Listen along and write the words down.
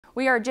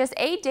We are just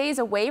 8 days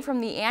away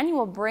from the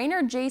annual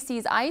Brainerd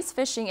Jaycees Ice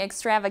Fishing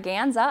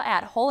Extravaganza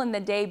at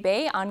Hole-in-the-Day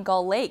Bay on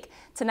Gull Lake.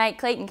 Tonight,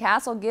 Clayton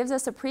Castle gives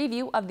us a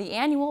preview of the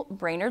annual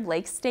Brainerd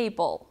Lake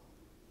staple.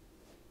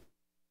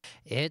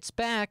 It's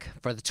back.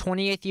 For the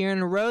 28th year in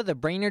a row, the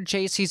Brainerd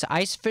Jaycees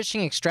Ice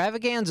Fishing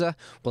Extravaganza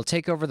will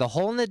take over the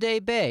Hole-in-the-Day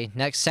Bay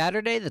next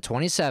Saturday, the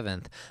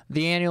 27th.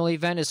 The annual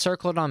event is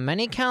circled on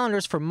many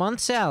calendars for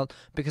months out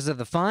because of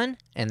the fun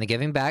and the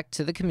giving back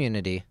to the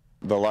community.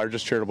 The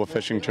largest charitable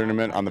fishing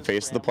tournament on the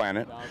face of the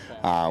planet.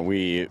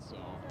 We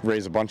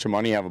raise a bunch of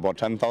money, have about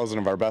 10,000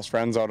 of our best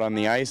friends out on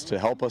the ice to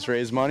help us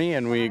raise money,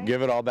 and we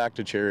give it all back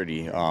to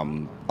charity,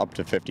 up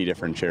to 50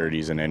 different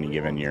charities in any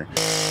given year.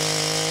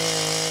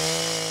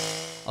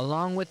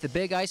 Along with the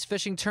big ice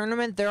fishing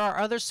tournament, there are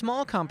other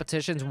small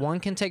competitions one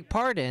can take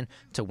part in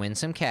to win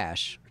some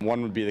cash.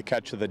 One would be the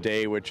catch of the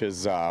day, which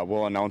is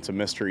we'll announce a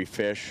mystery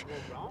fish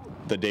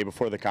the day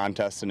before the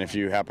contest, and if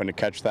you happen to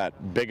catch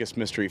that biggest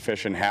mystery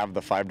fish and have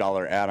the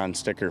 $5 add-on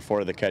sticker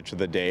for the catch of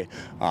the day,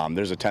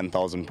 there's a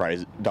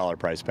 $10,000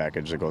 prize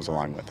package that goes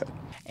along with it.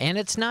 And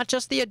it's not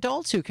just the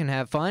adults who can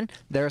have fun.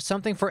 There's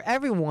something for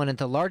everyone at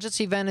the largest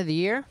event of the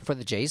year for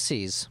the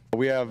Jaycees.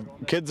 We have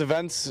kids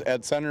events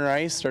at Center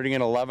Ice starting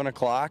at 11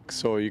 o'clock,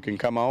 so you can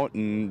come out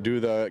and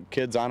do the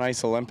Kids on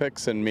Ice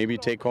Olympics and maybe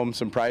take home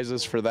some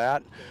prizes for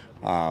that.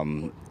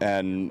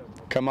 And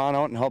come on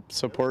out and help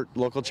support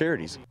local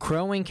charities.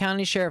 Crow Wing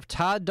County Sheriff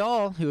Todd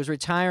Dahl, who is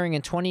retiring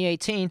in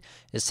 2018,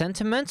 is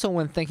sentimental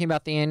when thinking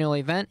about the annual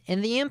event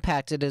and the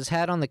impact it has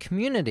had on the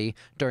community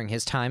during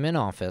his time in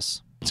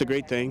office. It's a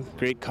great thing,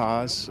 great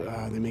cause.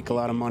 They make a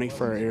lot of money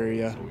for our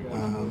area,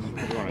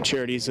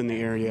 charities in the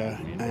area,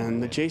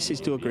 and the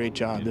Jaycees do a great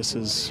job. This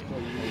is,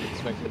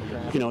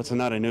 it's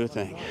not a new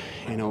thing.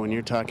 When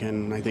you're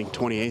talking, I think,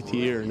 28th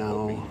year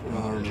now,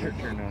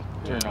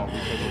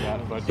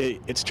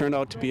 it's turned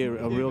out to be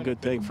a real good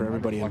thing for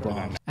everybody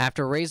involved.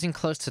 After raising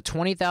close to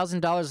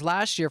 $20,000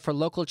 last year for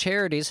local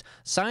charities,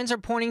 signs are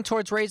pointing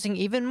towards raising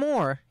even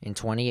more in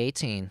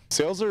 2018.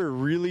 Sales are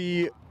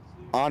really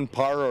on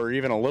par or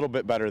even a little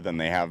bit better than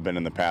they have been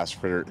in the past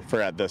for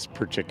at this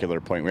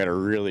particular point. We had a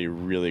really,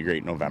 really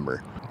great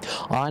November.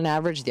 On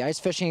average, the Ice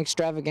Fishing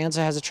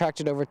Extravaganza has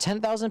attracted over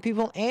 10,000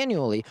 people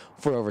annually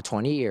for over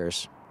 20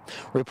 years.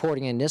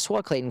 Reporting in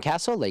Nisswa, Clayton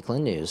Castle,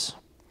 Lakeland News.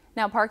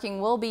 Now,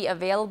 parking will be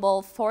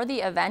available for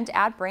the event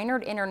at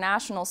Brainerd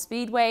International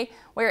Speedway,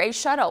 where a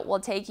shuttle will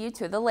take you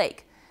to the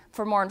lake.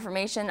 For more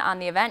information on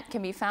the event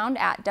can be found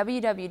at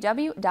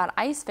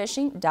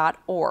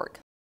www.icefishing.org.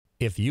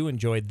 If you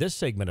enjoyed this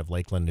segment of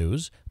Lakeland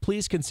News,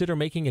 please consider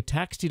making a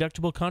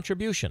tax-deductible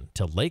contribution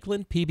to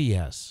Lakeland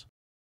PBS.